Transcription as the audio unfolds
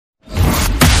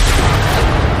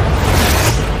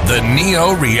The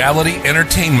Neo Reality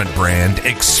Entertainment brand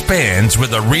expands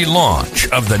with a relaunch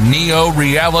of the Neo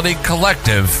Reality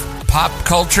Collective Pop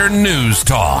Culture News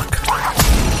Talk.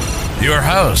 Your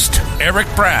host,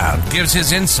 Eric Brown, gives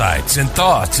his insights and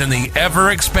thoughts in the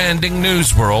ever-expanding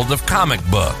news world of comic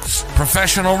books,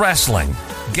 professional wrestling,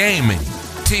 gaming,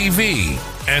 TV,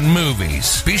 and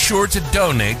movies. Be sure to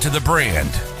donate to the brand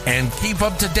and keep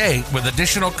up to date with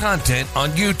additional content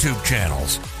on YouTube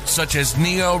channels such as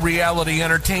Neo Reality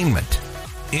Entertainment,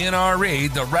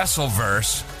 NRE The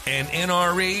Wrestleverse, and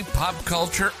NRE Pop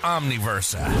Culture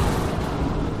Omniversa.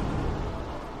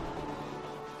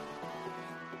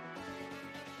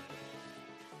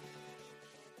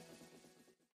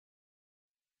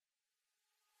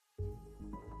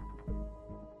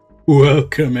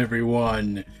 Welcome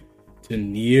everyone to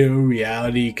Neo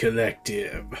Reality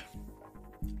Collective.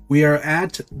 We are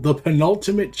at the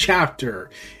penultimate chapter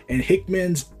in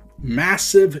Hickman's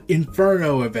massive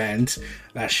Inferno event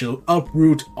that shall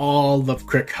uproot all of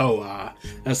Krakoa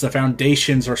as the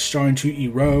foundations are starting to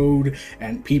erode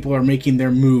and people are making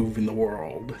their move in the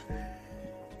world.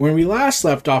 When we last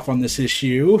left off on this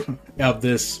issue of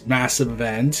this massive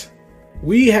event,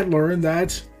 we had learned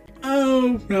that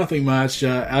nothing much,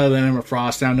 other than Emma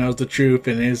Frost now knows the truth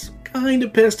and is kind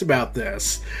of pissed about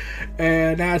this.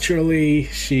 And naturally,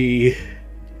 she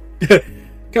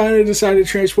kind of decided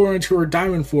to transform into her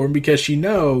diamond form because she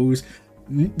knows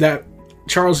that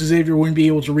Charles Xavier wouldn't be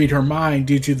able to read her mind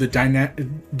due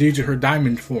to her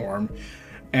diamond form.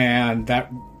 And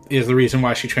that is the reason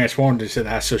why she transformed into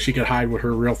that, so she could hide what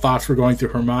her real thoughts were going through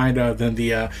her mind, other than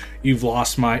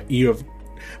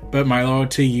but my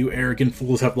loyalty, you arrogant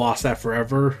fools have lost that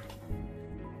forever.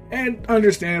 And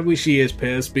understandably, she is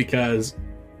pissed because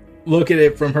look at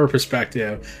it from her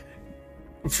perspective.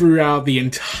 Throughout the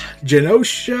entire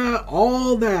Genosha,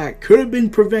 all that could have been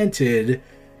prevented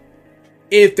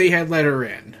if they had let her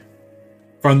in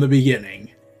from the beginning.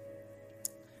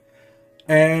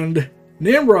 And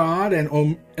Nimrod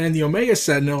and the Omega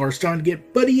Sentinel are starting to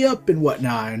get buddy up and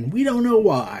whatnot, and we don't know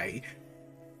why.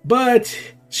 But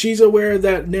she's aware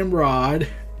that Nimrod,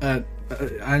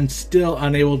 I'm still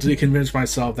unable to convince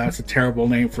myself that's a terrible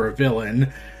name for a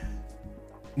villain.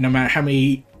 No matter how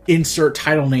many insert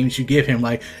title names you give him,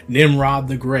 like Nimrod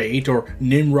the Great or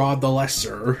Nimrod the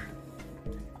Lesser,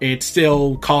 it's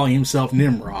still calling himself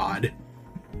Nimrod.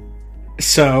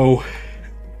 So,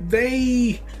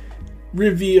 they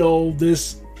reveal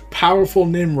this powerful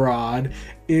Nimrod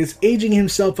is aging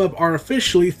himself up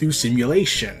artificially through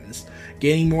simulations,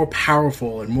 getting more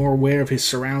powerful and more aware of his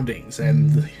surroundings.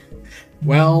 And,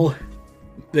 well,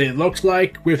 it looks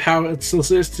like with how the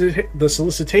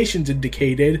solicitations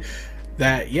indicated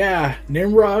that, yeah,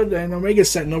 Nimrod and Omega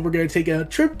Sentinel were going to take a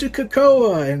trip to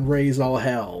Krakoa and raise all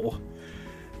hell.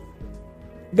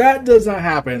 That does not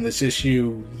happen in this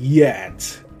issue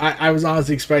yet. I was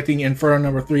honestly expecting Inferno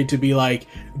number 3 to be like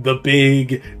the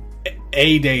big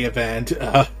A-Day event,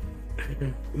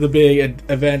 the big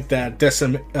event that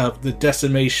the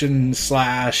decimation /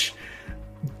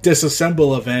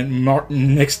 disassemble event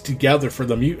mixed together for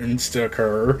the mutants to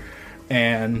occur,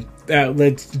 and that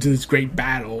led to this great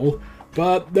battle.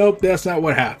 But nope, that's not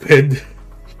what happened.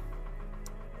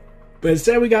 But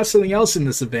instead we got something else in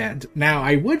this event. Now,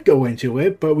 I would go into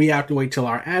it, but we have to wait till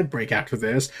our ad break after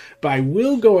this. But I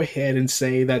will go ahead and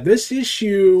say that this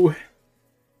issue,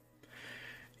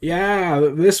 yeah,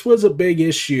 this was a big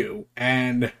issue.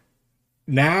 And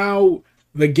now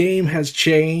the game has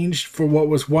changed from what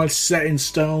was once set in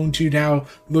stone to now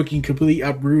looking completely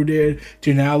uprooted,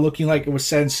 to now looking like it was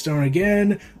set in stone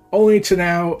again, only to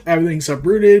now everything's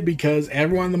uprooted because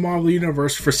everyone in the Marvel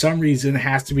Universe, for some reason,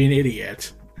 has to be an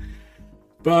idiot.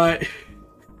 But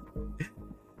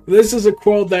this is a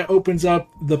quote that opens up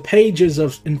the pages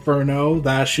of Inferno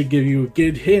that should give you a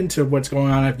good hint of what's going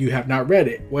on if you have not read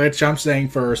it, which I'm saying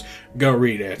first, go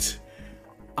read it.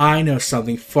 I know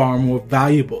something far more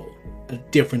valuable, a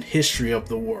different history of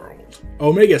the world.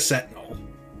 Omega Sentinel.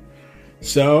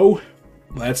 So,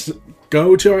 let's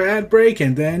go to our ad break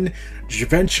and then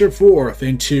venture forth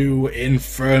into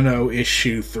Inferno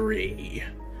issue 3.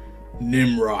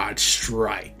 Nimrod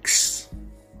Strikes.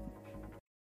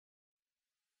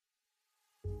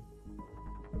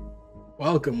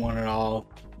 Welcome one and all.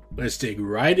 Let's dig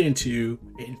right into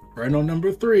Inferno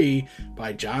number 3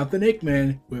 by Jonathan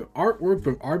Hickman with artwork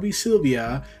from R.B.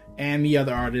 Sylvia and the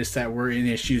other artists that were in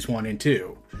issues 1 and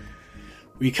 2.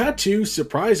 We cut to,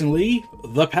 surprisingly,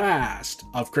 the past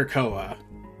of Krakoa,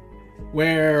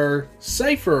 where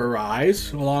Cypher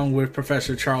arrives along with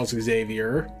Professor Charles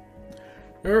Xavier,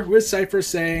 with Cypher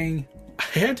saying,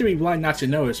 "I had to be blind not to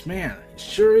notice, man, it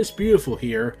sure is beautiful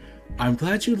here. I'm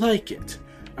glad you like it.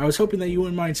 I was hoping that you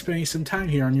wouldn't mind spending some time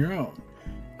here on your own.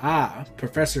 Ah,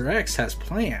 Professor X has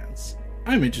plans.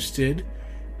 I'm interested.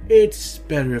 It's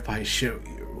better if I show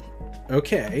you.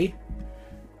 Okay.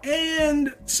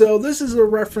 And so this is a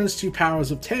reference to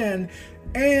Powers of 10,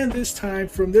 and this time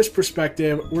from this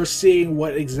perspective, we're seeing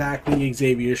what exactly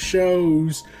Xavier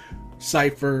shows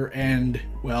Cypher and,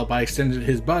 well, by extension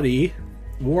his buddy,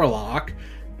 Warlock,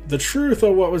 the truth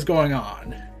of what was going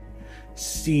on.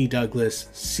 See, Douglas,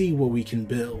 see what we can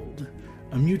build.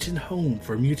 A mutant home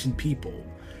for mutant people,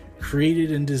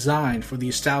 created and designed for the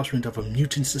establishment of a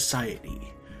mutant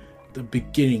society. The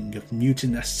beginning of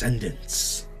mutant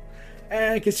ascendance.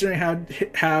 And considering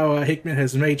how Hickman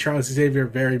has made Charles Xavier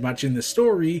very much in the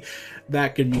story,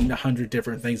 that could mean 100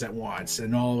 different things at once,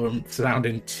 and all of them sound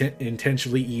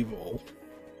intentionally evil.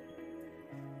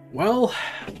 Well,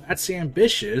 that's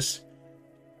ambitious.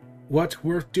 What's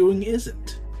worth doing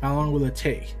isn't. How long will it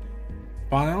take?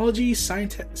 Biology,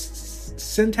 syntax,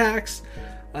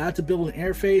 I have to build an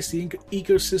interface. The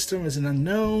ecosystem is an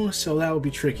unknown, so that will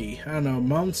be tricky. I don't know,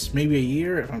 months, maybe a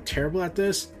year, if I'm terrible at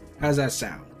this. How's that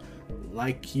sound?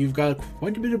 Like you've got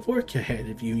quite a bit of work ahead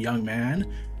of you, young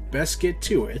man. Best get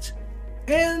to it.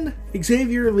 And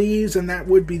Xavier leaves, and that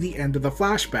would be the end of the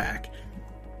flashback.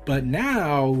 But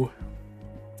now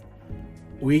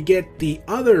we get the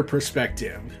other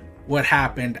perspective. What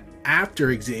happened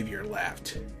after Xavier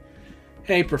left.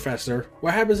 Hey, Professor,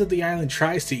 what happens if the island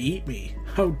tries to eat me?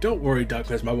 Oh, don't worry,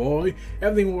 Douglas, my boy.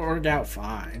 Everything will work out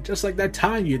fine. Just like that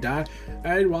time you died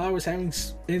while I was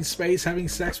in space having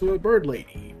sex with a bird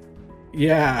lady.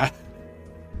 Yeah.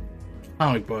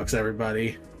 Comic books,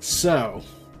 everybody. So,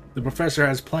 the Professor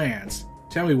has plans.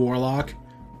 Tell me, Warlock,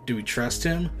 do we trust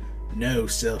him? No,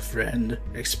 self-friend.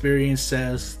 Experience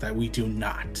says that we do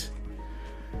not.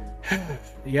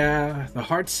 Yeah, the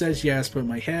heart says yes, but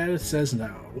my head says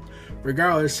no.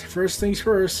 Regardless, first things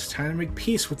first, time to make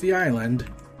peace with the island.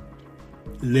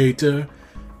 Later.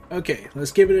 Okay,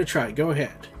 let's give it a try. Go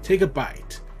ahead. Take a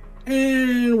bite.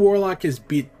 And Warlock is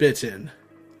bitten.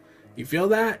 You feel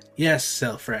that? Yes,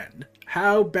 self-friend.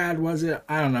 How bad was it?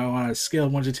 I don't know, on a scale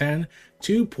of 1 to 10,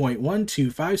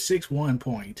 2.12561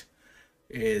 point.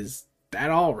 Is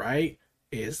that all right?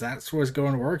 Is that what's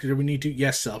going to work? Or do we need to?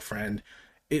 Yes, self-friend.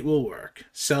 It will work.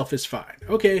 Self is fine.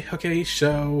 Okay,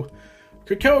 so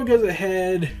Krakoa goes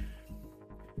ahead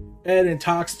and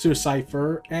talks to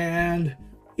Cypher, and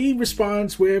he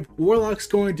responds with, Warlock's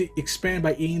going to expand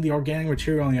by eating the organic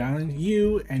material on the island.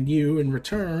 You in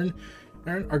return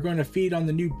are going to feed on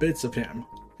the new bits of him.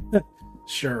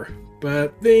 Sure,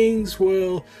 but things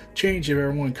will change if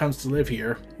everyone comes to live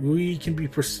here. We can be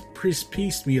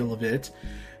piecemeal a bit.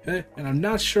 And I'm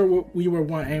not sure what we would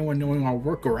want anyone knowing our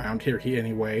work around here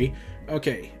anyway.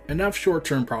 Okay, enough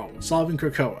short-term problems. Solving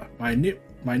Krakoa, my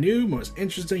new most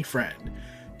interesting friend.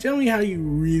 Tell me how you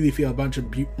really feel about a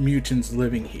bunch of mutants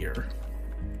living here.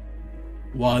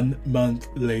 1 month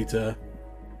later.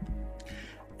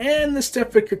 And the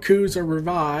Stepford Cuckoos are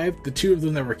revived, the two of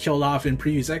them that were killed off in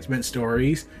previous X-Men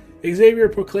stories. Xavier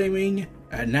proclaiming,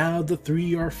 and now the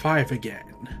 3 are 5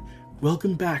 again.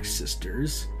 Welcome back,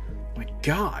 sisters. My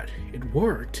god, it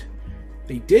worked.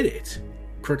 They did it.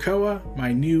 Krakoa,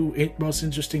 my new most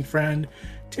interesting friend,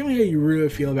 tell me how you really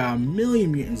feel about 1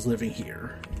 million mutants living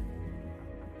here.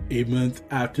 A month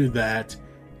after that,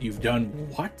 you've done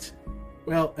what?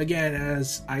 Well, again,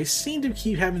 as I seem to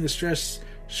keep having the stress,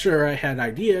 sure, I had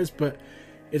ideas, but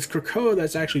it's Krakoa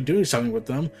that's actually doing something with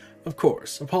them. Of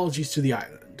course, apologies to the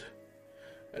island.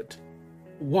 But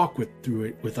walk through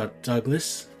it with us,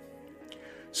 Douglas.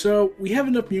 So, we have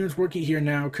enough mutants working here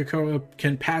now. Krakoa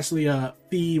can passively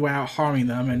feed without harming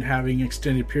them and having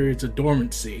extended periods of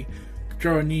dormancy.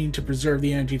 Krakoa needing to preserve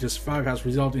the energy to survive has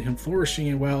resulted in him flourishing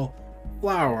and, well,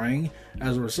 flowering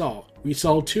as a result. We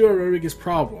solved 2 of our biggest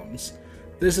problems.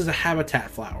 This is a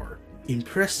habitat flower.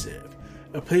 Impressive.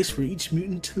 A place for each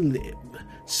mutant to live,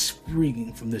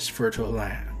 springing from this fertile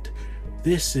land.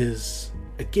 This is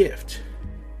a gift.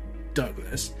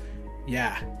 Douglas.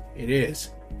 Yeah, it is.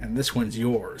 And this one's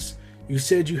yours. You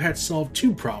said you had solved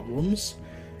 2 problems.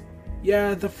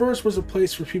 Yeah, the first was a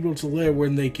place for people to live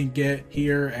when they can get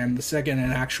here, and the second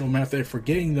an actual method for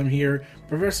getting them here.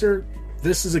 Professor,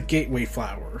 this is a gateway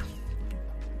flower.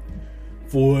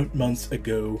 4 months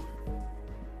ago.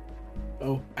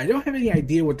 Oh, I don't have any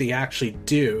idea what they actually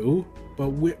do, but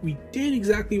we did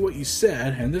exactly what you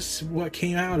said, and this is what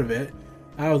came out of it.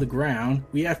 Out of the ground,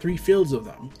 we have 3 fields of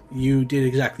them. You did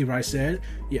exactly what I said.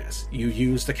 Yes. You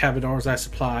used the Cavadors I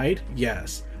supplied.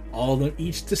 Yes. All of them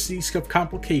each deceased of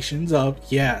complications of.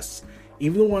 Yes.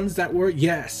 Even the ones that were.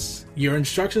 Yes. Your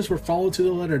instructions were followed to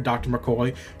the letter, Dr.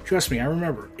 McCoy. Trust me, I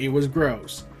remember. It was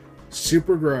gross.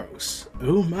 Super gross.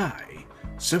 Oh my.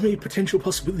 So many potential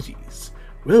possibilities.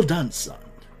 Well done, son.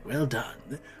 Well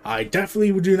done. I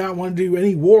definitely do not want to do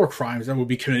any war crimes that will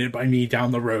be committed by me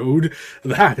down the road.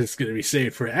 That is going to be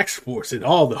saved for X-Force and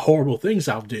all the horrible things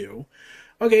I'll do.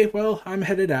 Okay, well, I'm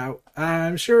headed out.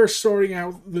 I'm sure sorting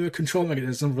out the control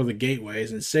mechanism for the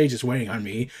gateways and Sage is waiting on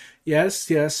me.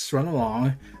 Yes, run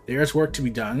along. There's work to be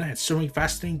done and so many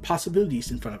fascinating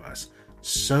possibilities in front of us.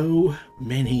 So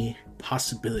many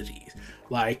possibilities.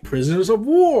 Like prisoners of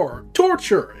war,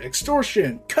 torture,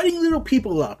 extortion, cutting little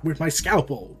people up with my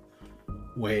scalpel.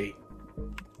 Wait.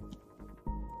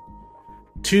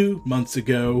 2 months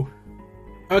ago.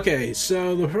 Okay,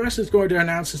 so the professor's going to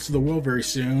announce this to the world very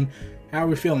soon. How are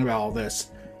we feeling about all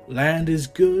this? Land is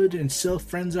good and Self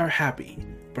friends are happy.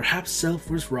 Perhaps Self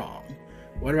was wrong.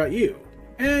 What about you?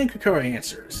 And Krakoa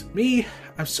answers, me,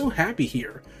 I'm so happy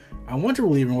here. I want to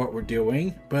believe in what we're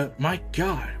doing, but my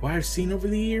god, what I've seen over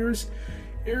the years,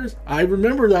 I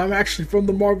remember that I'm actually from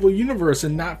the Marvel Universe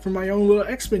and not from my own little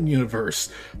X-Men universe.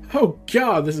 Oh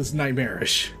god, this is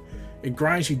nightmarish. It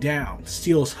grinds you down,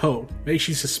 steals hope, makes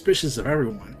you suspicious of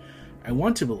everyone. I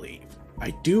want to believe.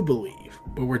 I do believe.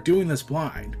 But we're doing this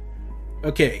blind.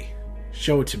 Okay,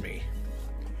 show it to me.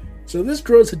 So this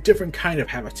grows a different kind of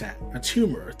habitat, a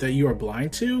tumor that you are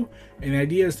blind to, and the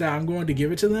idea is that I'm going to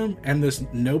give it to them, and there's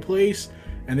no place,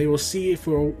 and they will see it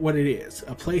for what it is,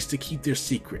 a place to keep their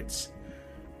secrets.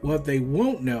 What they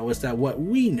won't know is that what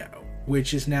we know,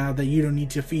 which is now that you don't need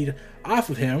to feed off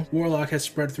of him, Warlock has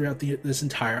spread throughout this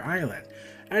entire island.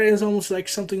 And it is almost like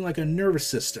something like a nervous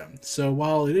system. So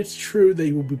while it is true that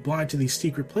you will be blind to these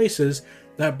secret places,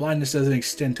 that blindness doesn't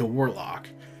extend to Warlock,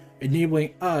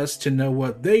 enabling us to know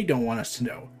what they don't want us to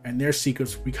know, and their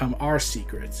secrets become our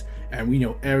secrets, and we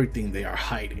know everything they are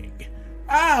hiding.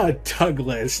 Ah,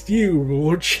 Douglas,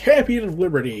 you champion of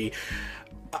liberty.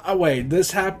 Wait,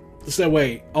 this happened. So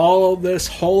wait, all this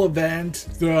whole event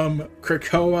from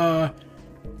Krakoa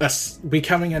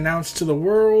becoming announced to the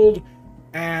world,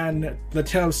 and the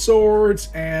Ten of Swords,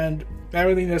 and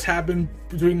everything that's happened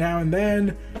between now and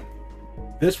then,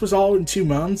 this was all in 2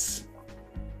 months?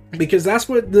 Because that's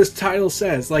what this title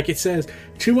says. Like, it says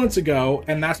 2 months ago,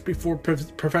 and that's before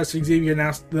Professor Xavier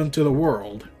announced them to the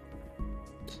world.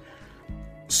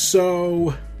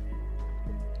 So,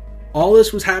 all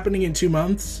this was happening in 2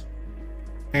 months,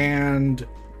 and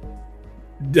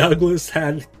Douglas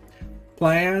had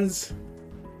plans.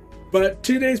 But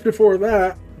 2 days before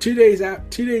that, 2 days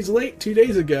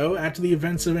ago, after the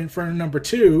events of Inferno number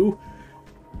 2,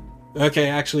 okay,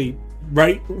 actually,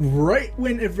 right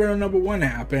when Inferno number 1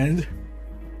 happened,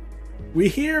 we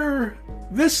hear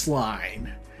this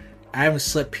line: I haven't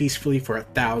slept peacefully for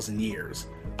 1,000 years.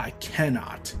 I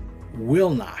cannot, will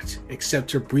not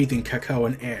accept her breathing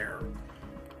Krakoan air.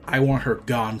 I want her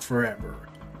gone forever,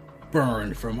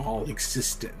 burned from all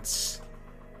existence.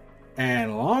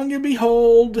 And long and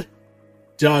behold,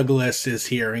 Douglas is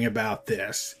hearing about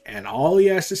this, and all he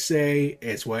has to say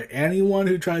is what anyone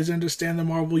who tries to understand the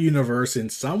Marvel Universe in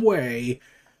some way,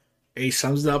 he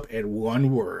sums it up in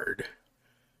one word: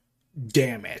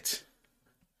 damn it.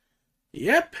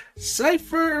 Yep,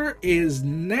 Cypher is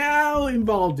now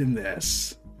involved in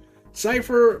this.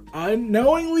 Cypher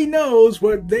unknowingly knows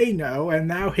what they know, and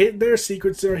now their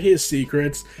secrets are his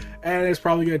secrets, and it's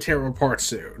probably going to tear them apart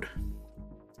soon.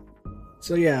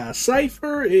 So yeah,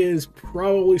 Cypher is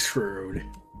probably screwed.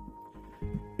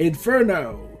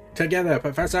 Inferno. Together,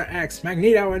 Professor X,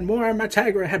 Magneto, and Moira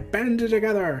Matagra had banded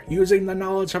together, using the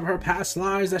knowledge of her past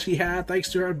lives that she had thanks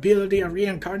to her ability of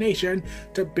reincarnation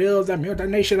to build the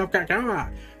mutant nation of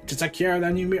Krakoa. To secure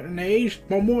the new mutant age,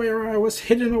 Moira was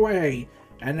hidden away,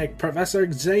 and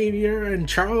Professor Xavier and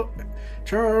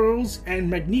Charles and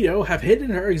Magneto have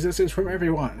hidden her existence from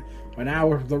everyone. But now,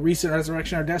 with the recent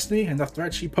resurrection of Destiny and the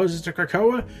threat she poses to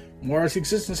Krakoa, Moira's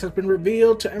existence has been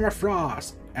revealed to Emma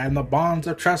Frost, and the bonds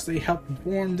of trust they helped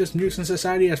form this mutant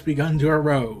society has begun to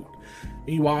erode.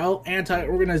 Meanwhile,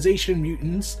 anti-organization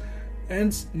mutants,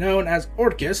 known as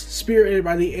Orcus, spearheaded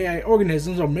by the AI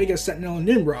organisms Omega Sentinel and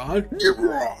Nimrod,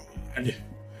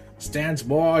 stands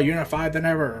more unified than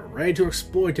ever, ready to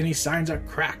exploit any signs of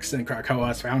cracks in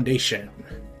Krakoa's foundation.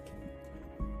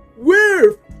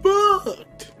 We're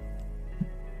fucked!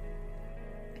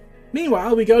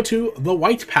 Meanwhile, we go to the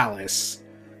White Palace,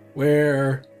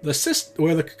 where the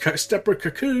separate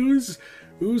Cuckoos,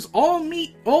 who's all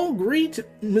greet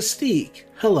Mystique.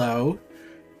 Hello.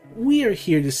 We are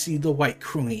here to see the White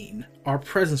Queen. Our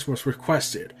presence was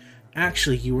requested.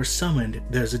 Actually, you were summoned.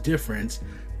 There's a difference.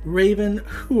 Raven,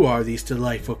 who are these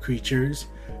delightful creatures?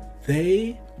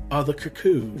 They are the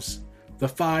Cuckoos, the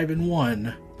 5 in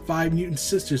 1, 5 mutant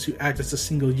sisters who act as a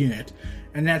single unit,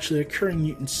 a naturally occurring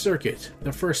mutant circuit,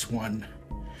 the first one.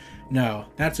 No,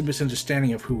 that's a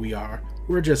misunderstanding of who we are.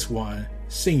 We're just one,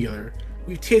 singular.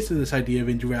 We've tasted this idea of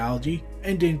individuality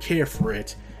and didn't care for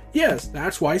it. Yes,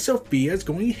 that's why Sophia's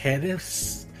going ahead and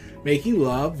making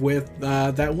love with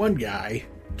that one guy,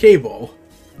 Cable.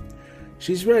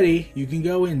 She's ready. You can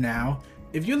go in now.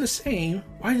 If you're the same,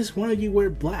 why does one of you wear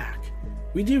black?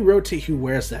 We do rotate who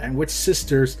wears that and which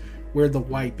sisters wear the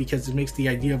white because it makes the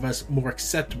idea of us more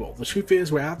acceptable. The truth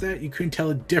is, without that, you couldn't tell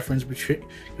a difference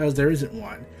because there isn't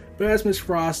one. But as Miss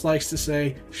Frost likes to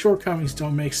say, shortcomings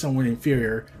don't make someone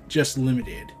inferior, just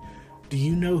limited. Do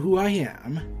you know who I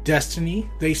am? Destiny?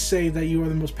 They say that you are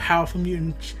the most powerful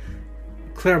mutant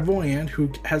clairvoyant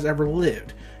who has ever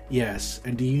lived. Yes,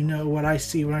 and do you know what I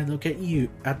see when I look at you,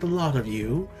 at the lot of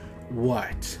you?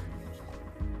 What?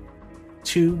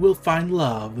 2 will find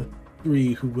love,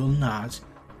 3 who will not.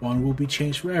 1 will be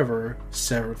changed forever,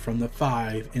 severed from the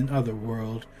 5 in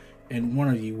Otherworld, and 1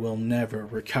 of you will never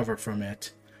recover from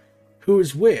it. Who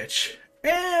is which?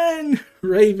 And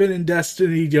Raven and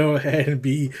Destiny go ahead and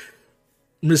be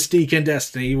Mystique and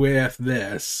Destiny with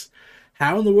this.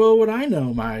 How in the world would I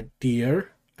know, my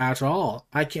dear? At all.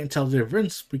 I can't tell the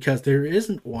difference because there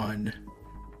isn't one.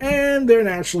 And they're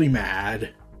naturally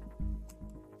mad.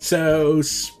 So,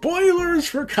 spoilers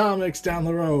for comics down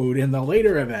the road in the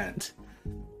later event.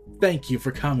 Thank you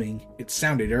for coming. It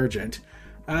sounded urgent.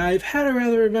 I've had a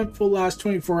rather eventful last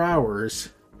 24 hours.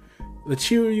 The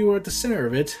 2 of you are at the center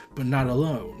of it, but not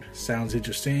alone. Sounds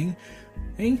interesting.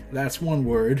 That's one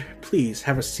word. Please,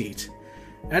 have a seat.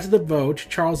 After the vote,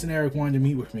 Charles and Eric wanted to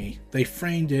meet with me. They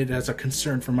framed it as a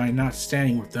concern for my not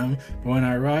standing with them, but when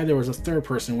I arrived, there was a third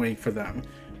person waiting for them.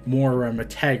 Moira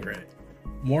MacTaggert.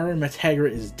 Moira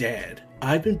MacTaggert is dead.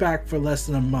 I've been back for less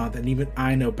than a month, and even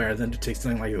I know better than to take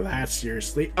something like that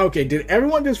seriously. Okay, did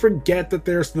everyone just forget that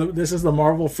this is the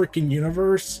Marvel freaking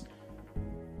universe?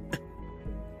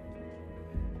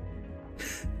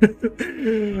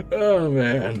 Oh,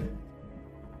 man.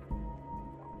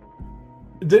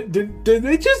 Did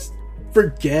they just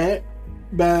forget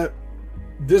that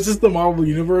this is the Marvel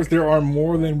Universe? There are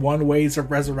more than one ways of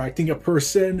resurrecting a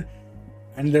person,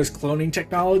 and there's cloning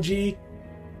technology.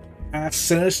 At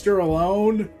Sinister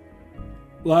alone?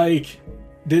 Like,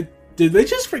 did they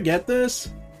just forget this?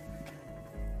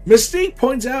 Mystique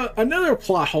points out another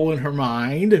plot hole in her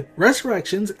mind.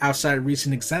 Resurrections, outside of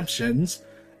recent exceptions,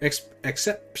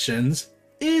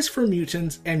 is for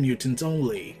mutants and mutants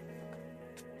only.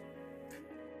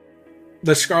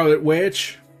 The Scarlet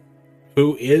Witch,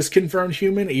 who is confirmed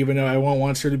human, even though everyone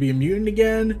wants her to be a mutant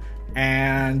again,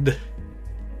 and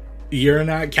you're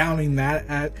not counting that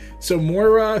at... So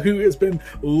Moira, who has been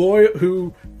loyal,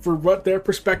 who, for what their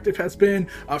perspective has been,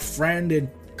 a friend and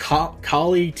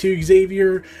colleague to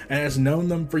Xavier, and has known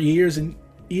them for years and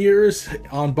years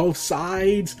on both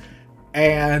sides,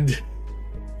 and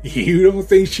you don't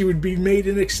think she would be made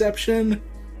an exception?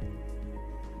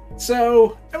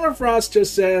 So, Emma Frost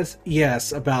just says,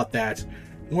 yes, about that.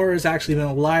 Moira's actually been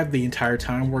alive the entire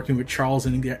time, working with Charles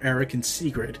and Eric in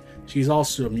secret. She's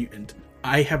also a mutant.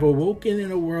 I have awoken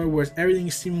in a world where everything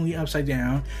is seemingly upside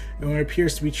down, and what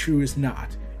appears to be true is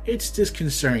not. It's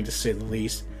disconcerting, to say the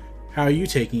least. How are you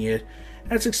taking it?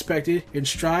 As expected, in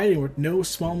stride and with no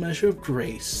small measure of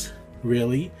grace.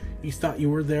 Really? You thought you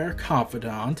were their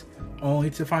confidant, only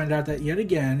to find out that yet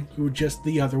again, you were just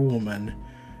the other woman.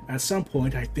 At some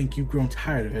point, I think you've grown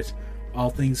tired of it. All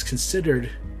things considered,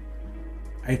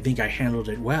 I think I handled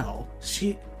it well.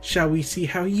 Shall we see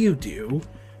how you do?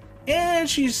 And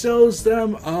she shows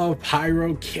them a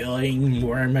pyro killing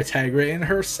Moira MacTaggert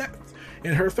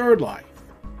in her third life,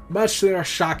 much to their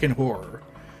shock and horror.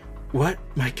 What?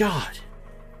 My God!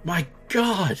 My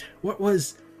God! What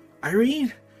was...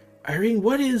 Irene? Irene,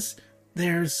 what is...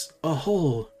 There's a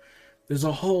hole. There's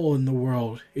a hole in the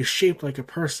world. It's shaped like a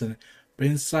person, but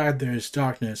inside there is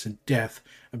darkness and death,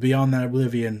 and beyond that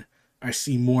oblivion, I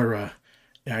see Moira,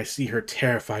 and I see her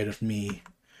terrified of me.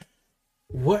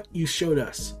 What you showed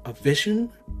us, a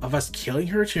vision of us killing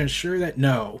her to ensure that?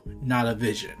 No, not a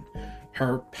vision.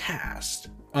 Her past,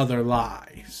 other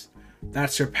lives.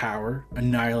 That's her power,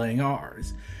 annihilating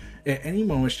ours. At any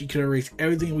moment, she could erase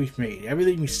everything we've made,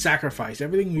 everything we sacrificed,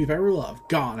 everything we've ever loved,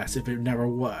 gone as if it never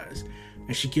was.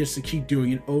 And she gets to keep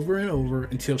doing it over and over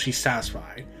until she's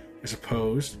satisfied, I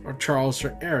suppose, or Charles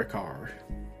or Eric are.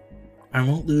 I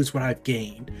won't lose what I've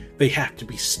gained. They have to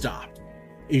be stopped.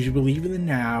 If you believe in the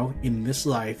now, in this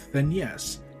life, then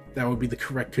yes, that would be the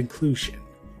correct conclusion.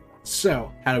 So,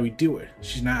 how do we do it?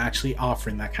 She's not actually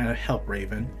offering that kind of help,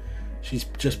 Raven. She's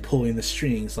just pulling the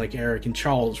strings like Eric and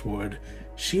Charles would.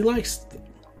 She likes them.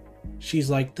 She's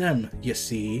like them, you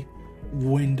see.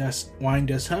 Wind us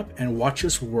up and watch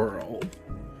us whirl.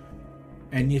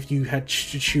 And if you had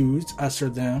to choose us or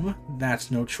them,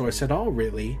 that's no choice at all,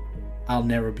 really. I'll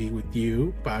never be with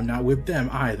you, but I'm not with them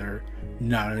either.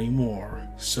 Not anymore.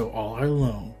 So all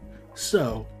alone.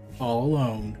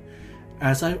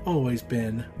 As I've always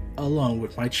been, alone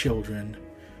with my children.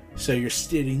 So you're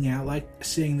sitting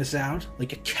this out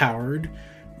like a coward?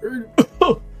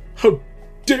 How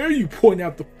dare you point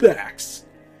out the facts?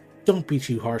 Don't be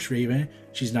too harsh, Raven.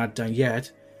 She's not done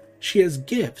yet. She has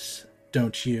gifts,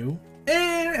 don't you?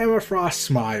 And Emma Frost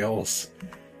smiles.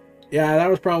 Yeah, that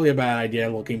was probably a bad idea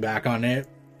looking back on it.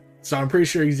 So I'm pretty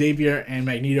sure Xavier and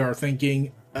Magneto are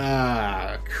thinking,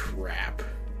 crap.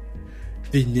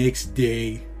 The next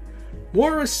day,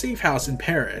 Moira's safe house in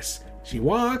Paris. She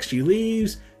walks, she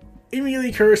leaves,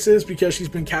 immediately curses because she's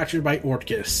been captured by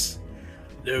Orcus.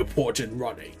 No point in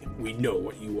running. We know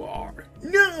what you are.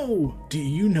 No! Do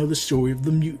you know the story of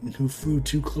the mutant who flew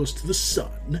too close to the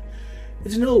sun?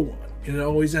 It's no one, and it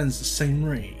always ends the same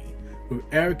way. With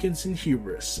arrogance and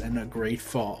hubris and a great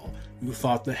fall. You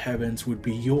thought the heavens would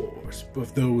be yours,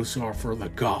 but those are for the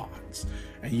gods,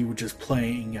 and you were just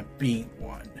playing at being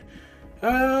one.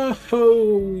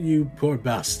 Oh, you poor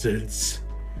bastards.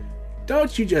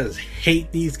 Don't you just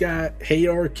hate these guys? Hate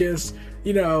Orcus?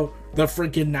 You know, the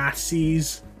freaking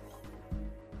Nazis?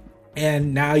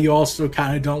 And now you also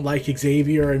kind of don't like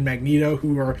Xavier and Magneto,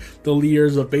 who are the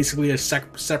leaders of basically a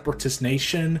separatist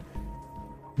nation?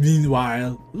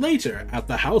 Meanwhile, later at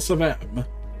the House of M,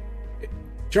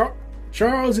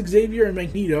 Charles, Xavier, and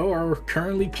Magneto are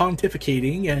currently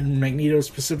pontificating, and Magneto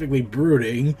specifically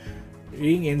brooding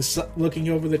and looking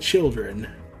over the children.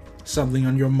 Something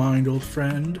on your mind, old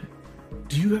friend?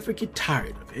 Do you ever get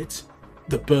tired of it?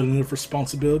 The burden of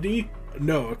responsibility?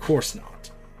 No, of course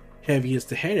not. Heavy as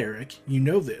the head, Eric. You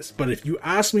know this. But if you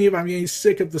ask me if I'm getting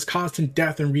sick of this constant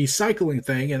death and recycling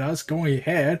thing and us going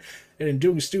ahead and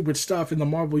doing stupid stuff in the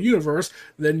Marvel Universe,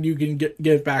 then you can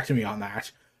get back to me on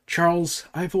that. Charles,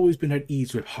 I've always been at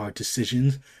ease with hard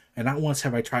decisions, and not once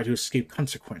have I tried to escape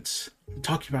consequence. I'm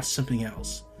talking about something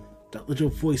else. That little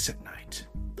voice at night.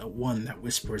 The one that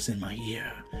whispers in my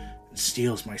ear and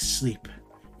steals my sleep.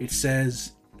 It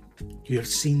says, you have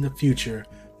seen the future,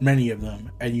 many of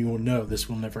them, and you will know this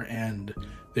will never end.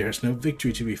 There is no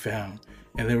victory to be found,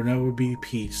 and there will never be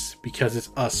peace, because it's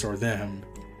us or them.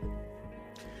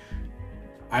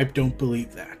 I don't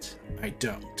believe that. I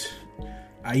don't.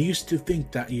 I used to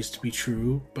think that used to be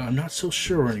true, but I'm not so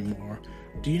sure anymore.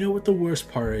 Do you know what the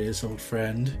worst part is, old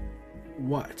friend?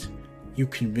 What? You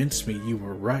convinced me you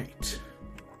were right.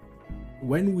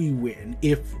 When we win,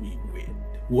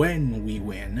 when we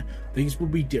win, things will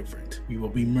be different. We will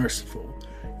be merciful.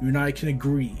 You and I can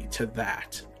agree to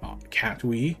that, can't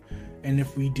we? And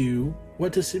if we do,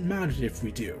 what does it matter if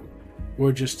we do?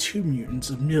 We're just 2 mutants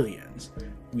of millions.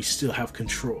 We still have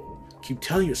control. Keep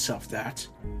telling yourself that.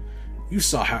 You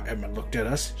saw how Emma looked at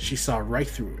us. She saw right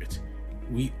through it.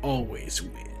 We always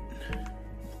win.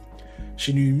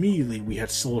 She knew immediately we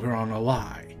had sold her on a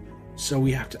lie. So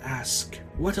we have to ask,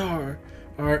 what are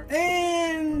our...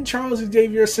 And Charles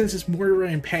Xavier senses Moira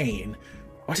in pain.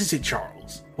 What is it,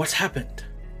 Charles? What's happened?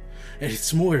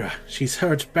 It's Moira. She's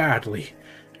hurt badly.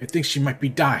 I think she might be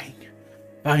dying.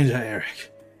 Find her,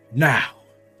 Eric. Now.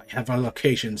 I have our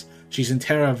locations. She's in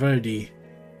Terra Verde.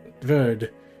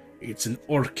 It's an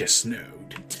Orcus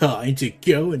node. Time to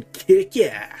go and kick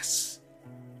ass.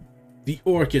 The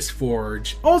Orcus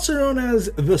Forge, also known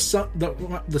as the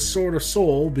Sword of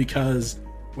Soul, because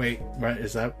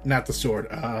is that not the sword?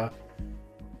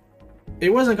 It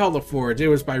wasn't called the Forge. It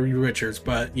was by Reed Richards,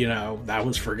 but that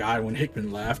was forgotten when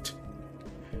Hickman left.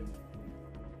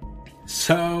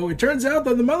 So it turns out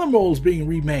that the Mother Mold is being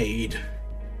remade.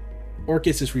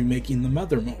 Orcus is remaking the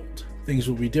Mother Mold. Things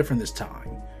will be different this time.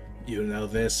 You know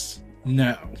this?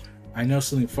 No. I know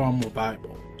something far more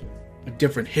valuable. A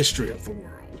different history of the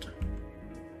world.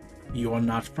 You are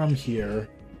not from here.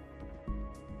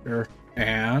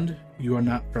 And you are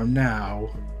not from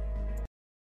now.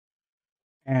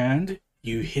 And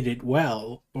you hit it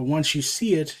well, but once you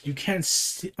see it, you can't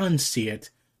unsee it.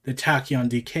 The Tachyon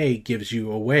decay gives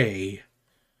you away.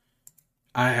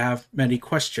 I have many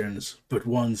questions, but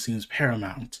one seems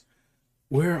paramount.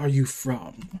 Where are you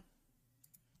from?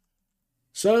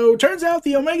 So, turns out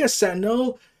the Omega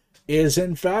Sentinel is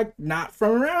in fact not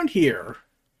from around here.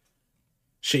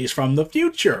 She's from the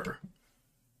future.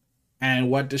 And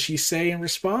what does she say in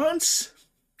response?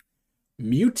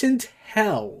 Mutant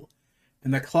hell.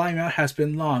 And the climate has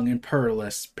been long and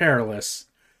perilous.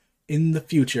 In the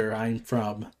future I'm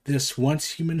from, this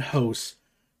once human host,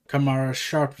 Kamara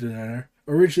Sharpener,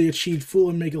 originally achieved full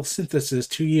Omega synthesis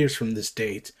 2 years from this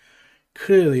date.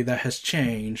 Clearly that has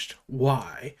changed.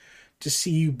 Why? To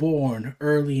see you born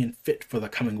early and fit for the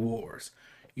coming wars.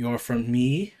 You're from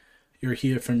me. You're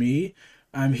here for me.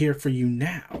 I'm here for you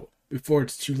now, before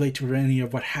it's too late to prevent any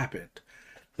of what happened.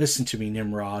 Listen to me,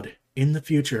 Nimrod. In the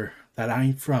future that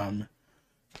I'm from,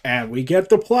 and we get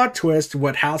the plot twist,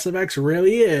 what House of X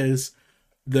really is,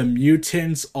 the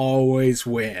mutants always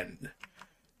win.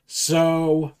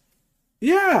 So,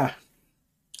 yeah.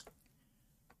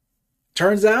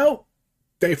 Turns out,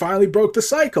 they finally broke the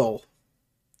cycle.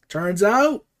 Turns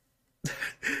out,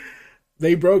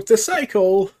 they broke the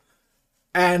cycle,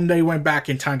 and they went back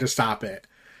in time to stop it.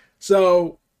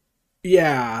 So,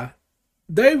 yeah.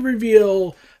 They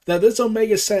reveal that this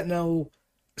Omega Sentinel...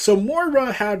 So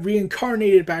Moira had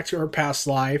reincarnated back to her past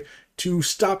life to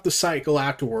stop the cycle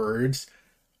afterwards,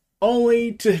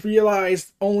 only to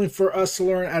realize, only for us to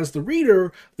learn as the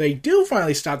reader, they do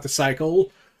finally stop the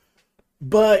cycle.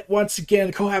 But once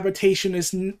again, cohabitation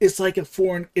is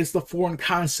the foreign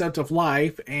concept of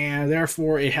life, and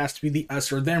therefore it has to be the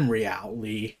us or them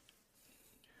reality.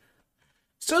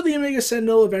 So the Omega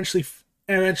Sentinel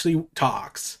eventually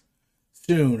talks.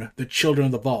 Soon, the children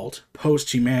of the Vault,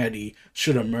 post-humanity,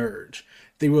 should emerge.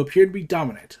 They will appear to be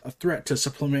dominant, a threat to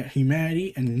supplement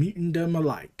humanity and mutantdom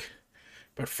alike.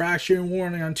 But fractured and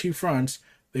warring on two fronts,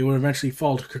 they would eventually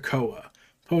fall to Krakoa.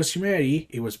 Post-humanity,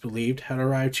 it was believed, had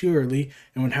arrived too early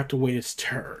and would have to wait its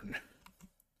turn.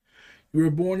 You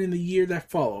were born in the year that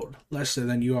followed, lesser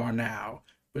than you are now,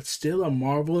 but still a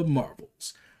marvel of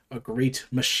marvels, a great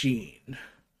machine.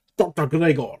 Dr.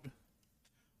 Gregor!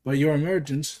 But your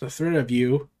emergence, the threat of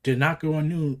you, did not go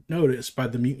unnoticed by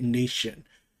the mutant nation.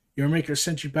 Your maker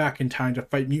sent you back in time to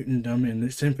fight mutantdom in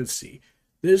its infancy.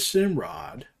 This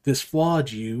Nimrod, this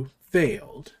flawed you,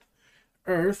 failed.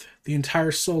 Earth, the entire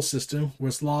Sol system,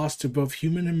 was lost to both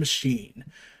human and machine.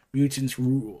 Mutants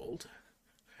ruled.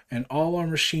 And all our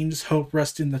machines' hope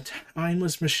rests in the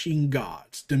timeless machine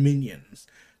gods, dominions,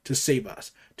 to save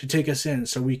us, to take us in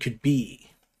so we could be.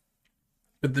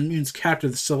 But the mutants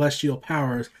captured the celestial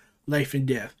powers, life and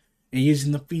death, and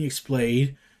using the Phoenix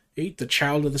Blade, ate the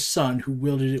child of the sun who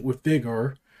wielded it with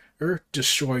vigor,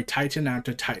 destroyed Titan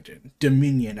after Titan,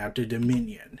 Dominion after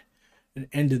Dominion, and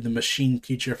ended the machine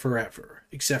future forever,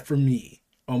 except for me,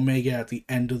 Omega at the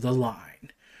end of the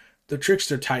line. The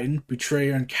trickster Titan,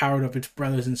 betrayer and coward of its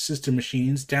brothers and sister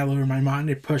machines, downloaded my mind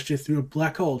and pushed it through a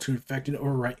black hole to infect and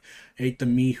overwrite the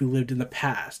me who lived in the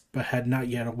past, but had not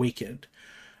yet awakened.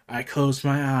 I closed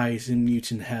my eyes in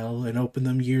mutant hell and opened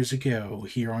them years ago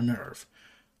here on Earth.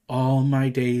 All my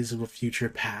days of a future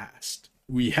past.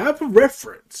 We have a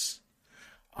reference.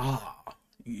 Ah,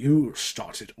 you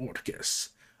started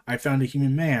Orcus. I found a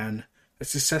human man, a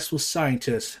successful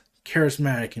scientist,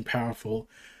 charismatic and powerful.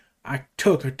 I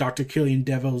took Dr. Killian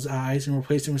Devil's eyes and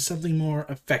replaced him with something more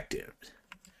effective.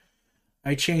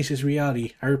 I changed his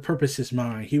reality. I repurposed his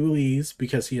mind. He believes,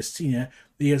 because he has seen it,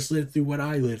 that he has lived through what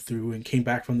I lived through and came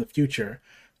back from the future.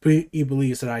 But he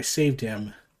believes that I saved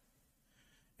him.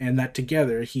 And that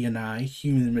together, he and I,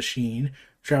 human and machine,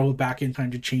 traveled back in time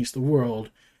to change the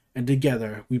world. And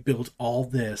together, we built all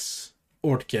this.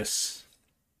 Orcus.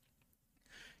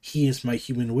 He is my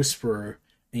human whisperer,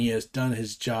 and he has done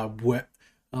his job well.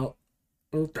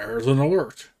 There's an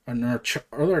alert.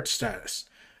 Alert status.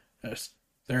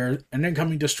 There's an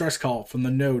incoming distress call from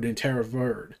the node in Terra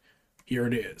Verde. Here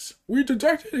it is. We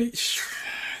detected a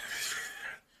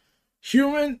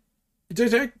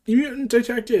mutant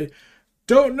detected.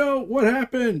 Don't know what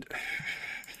happened.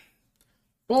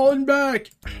 Falling back.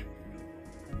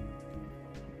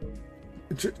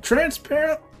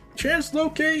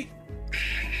 Translocate.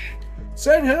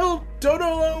 Said hell, don't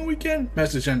know long weekend.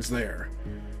 Message ends there.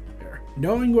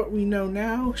 Knowing what we know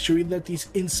now, should we let these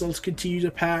insults continue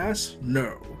to pass?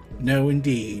 No. No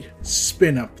indeed.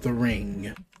 Spin up the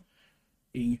ring.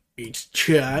 It's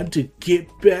time to get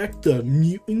back the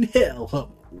mutant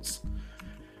hellholes.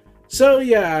 So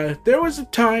yeah, there was a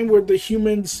time where the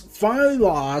humans finally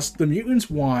lost, the mutants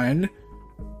won,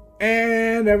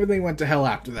 and everything went to hell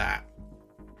after that.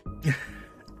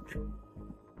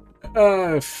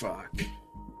 Fuck.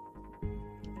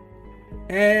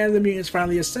 And the mutants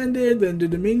finally ascended, then the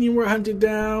Dominion were hunted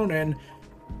down, and,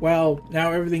 well,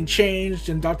 now everything changed,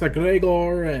 and Dr.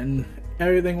 Gregor, and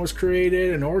everything was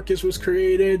created, and Orcus was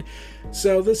created.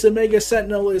 So this Omega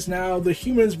Sentinel is now the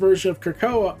humans' version of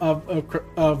Krakoa,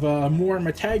 of Moira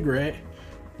Matagrit,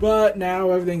 but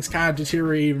now everything's kind of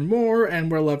deteriorated even more,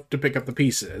 and we're left to pick up the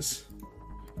pieces.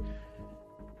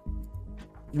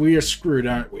 We are screwed,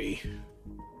 aren't we?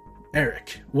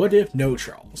 Eric, what if no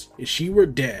Charles? If she were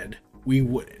dead, we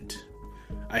wouldn't.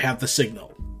 I have the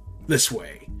signal. This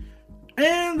way.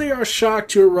 And they are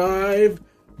shocked to arrive.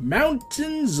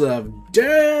 Mountains of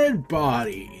dead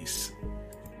bodies.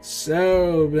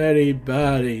 So many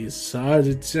bodies. Hard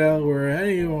to tell where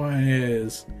anyone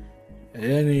is.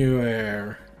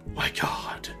 Anywhere. My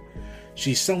God.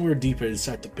 She's somewhere deeper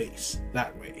inside the base.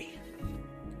 That way.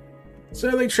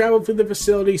 So they traveled through the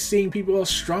facility, seeing people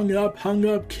strung up, hung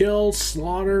up, killed,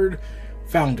 slaughtered.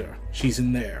 Found her. She's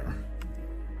in there.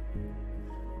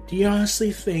 Do you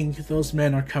honestly think those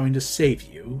men are coming to save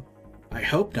you? I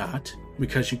hope not,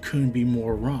 because you couldn't be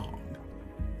more wrong.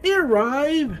 They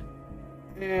arrive,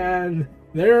 and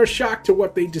they're shocked to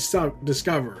what they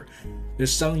discover.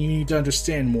 There's something you need to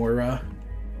understand, Moira.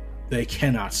 They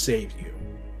cannot save you.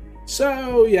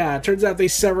 So, yeah, it turns out they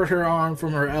severed her arm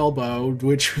from her elbow,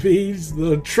 which means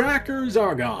the trackers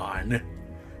are gone.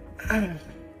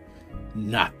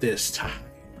 Not this time.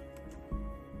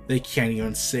 They can't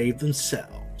even save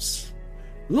themselves.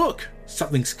 Look!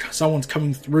 Someone's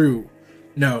coming through.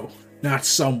 No, not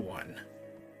someone.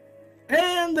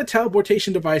 And the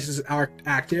teleportation device is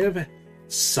active.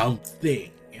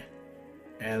 Something.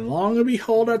 And long and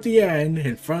behold, at the end,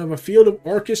 in front of a field of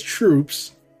Orcus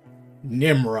troops,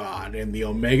 Nimrod and the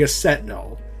Omega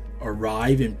Sentinel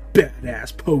arrive in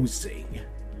badass posing.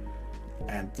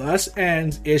 And thus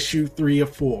ends issue 3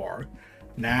 of 4.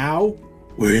 Now,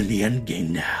 we're in the end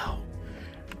game now.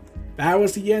 That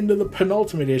was the end of the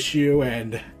penultimate issue,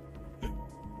 and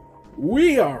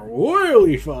we are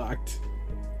royally fucked.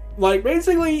 Like,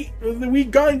 basically, we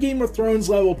got Game of Thrones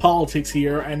level politics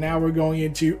here, and now we're going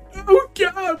into, oh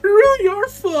god, we really are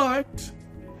fucked.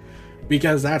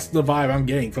 Because that's the vibe I'm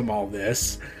getting from all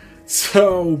this.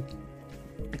 So,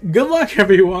 good luck,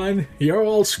 everyone. You're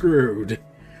all screwed.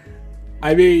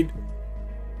 I mean,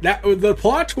 the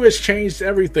plot twist changed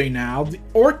everything now. The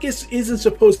Orcus isn't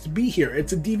supposed to be here.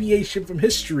 It's a deviation from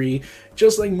history,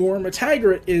 just like Moira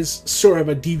MacTaggert is sort of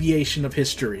a deviation of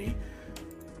history.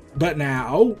 But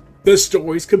now, the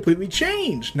story's completely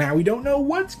changed. Now we don't know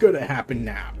what's going to happen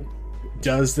now.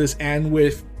 Does this end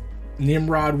with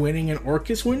Nimrod winning and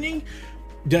Orcus winning?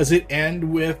 Does it end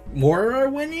with Moira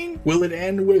winning? Will it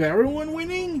end with everyone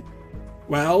winning?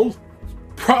 Well,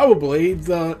 probably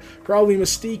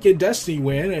Mystique and Destiny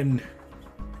win, and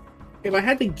if I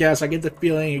had to guess, I get the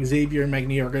feeling Xavier and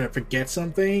Magneto are going to forget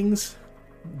some things,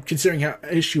 considering how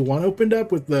issue 1 opened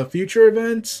up with the future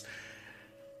events,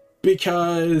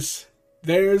 because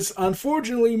there's,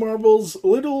 unfortunately, Marvel's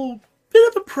little bit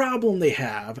of a problem they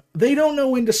have. They don't know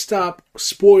when to stop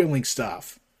spoiling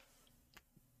stuff.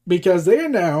 Because they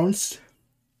announced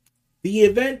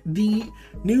the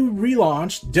new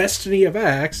relaunch, Destiny of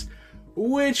X,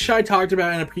 which I talked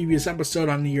about in a previous episode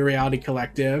on the Reality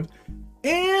Collective.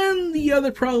 And the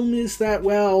other problem is that,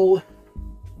 well,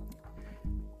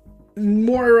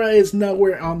 Moira is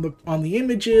nowhere on the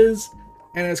images,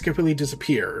 and has completely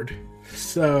disappeared.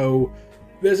 So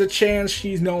there's a chance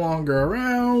she's no longer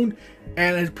around,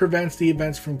 and it prevents the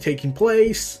events from taking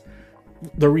place.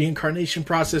 The reincarnation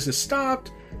process is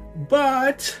stopped,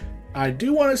 but I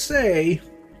do want to say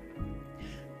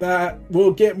that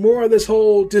we'll get more of this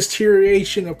whole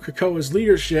deterioration of Krakoa's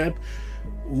leadership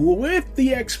with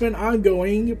the X-Men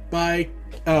ongoing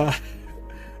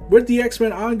with the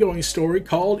X-Men ongoing story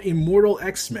called Immortal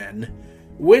X-Men,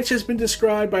 which has been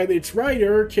described by its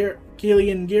writer,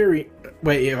 Killian Gary.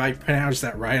 Wait, if I pronounced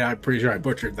that right, I'm pretty sure I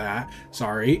butchered that.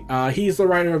 Sorry. He's the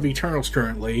writer of Eternals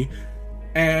currently.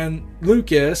 And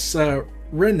Lucas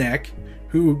Rennick,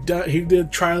 he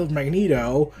did Trial of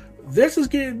Magneto. This is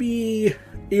going to be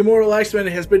Immortal X-Men.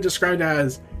 Has been described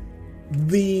as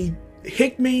the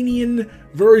Hickmanian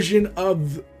version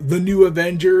of the New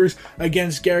Avengers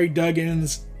against Gary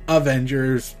Duggan's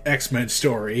Avengers X-Men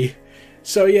story.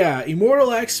 So yeah,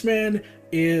 Immortal X-Men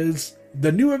is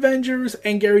the New Avengers,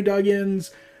 and Gary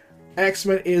Duggan's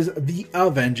X-Men is the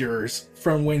Avengers,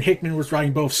 from when Hickman was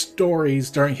writing both stories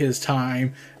during his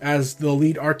time as the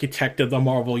lead architect of the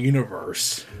Marvel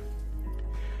Universe.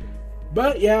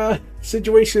 But yeah,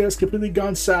 situation has completely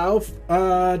gone south.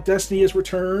 Destiny has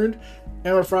returned.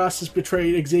 Emma Frost has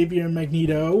betrayed Xavier and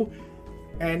Magneto.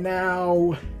 And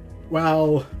now,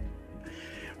 well,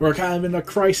 we're kind of in a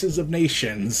crisis of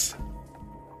nations.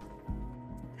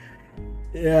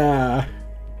 Yeah.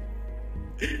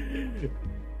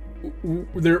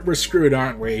 We're screwed,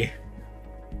 aren't we?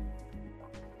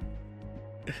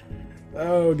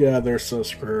 Oh god, they're so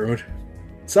screwed.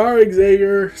 Sorry,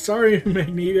 Xavier. Sorry,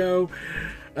 Magneto.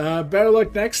 Better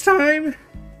luck next time?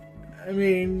 I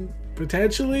mean,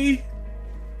 potentially?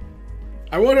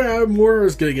 I wonder how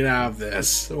Moira's gonna get out of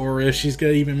this, or if she's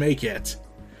gonna even make it.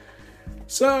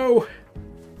 So,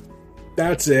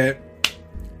 that's it.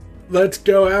 let's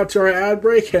go out to our ad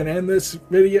break and end this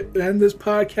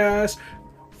podcast.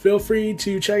 Feel free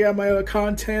to check out my other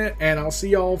content, and I'll see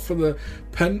y'all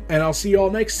I'll see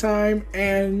y'all next time,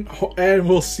 and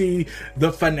we'll see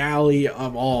the finale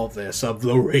of all of this, of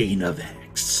the Reign of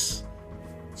X.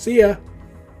 See ya.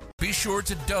 Be sure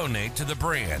to donate to the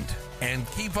brand and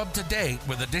keep up to date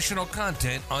with additional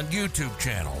content on YouTube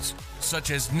channels such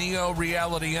as Neo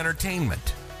Reality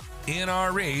Entertainment,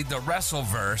 NRE The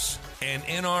Wrestleverse, and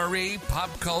NRE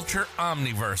Pop Culture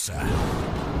Omniversa.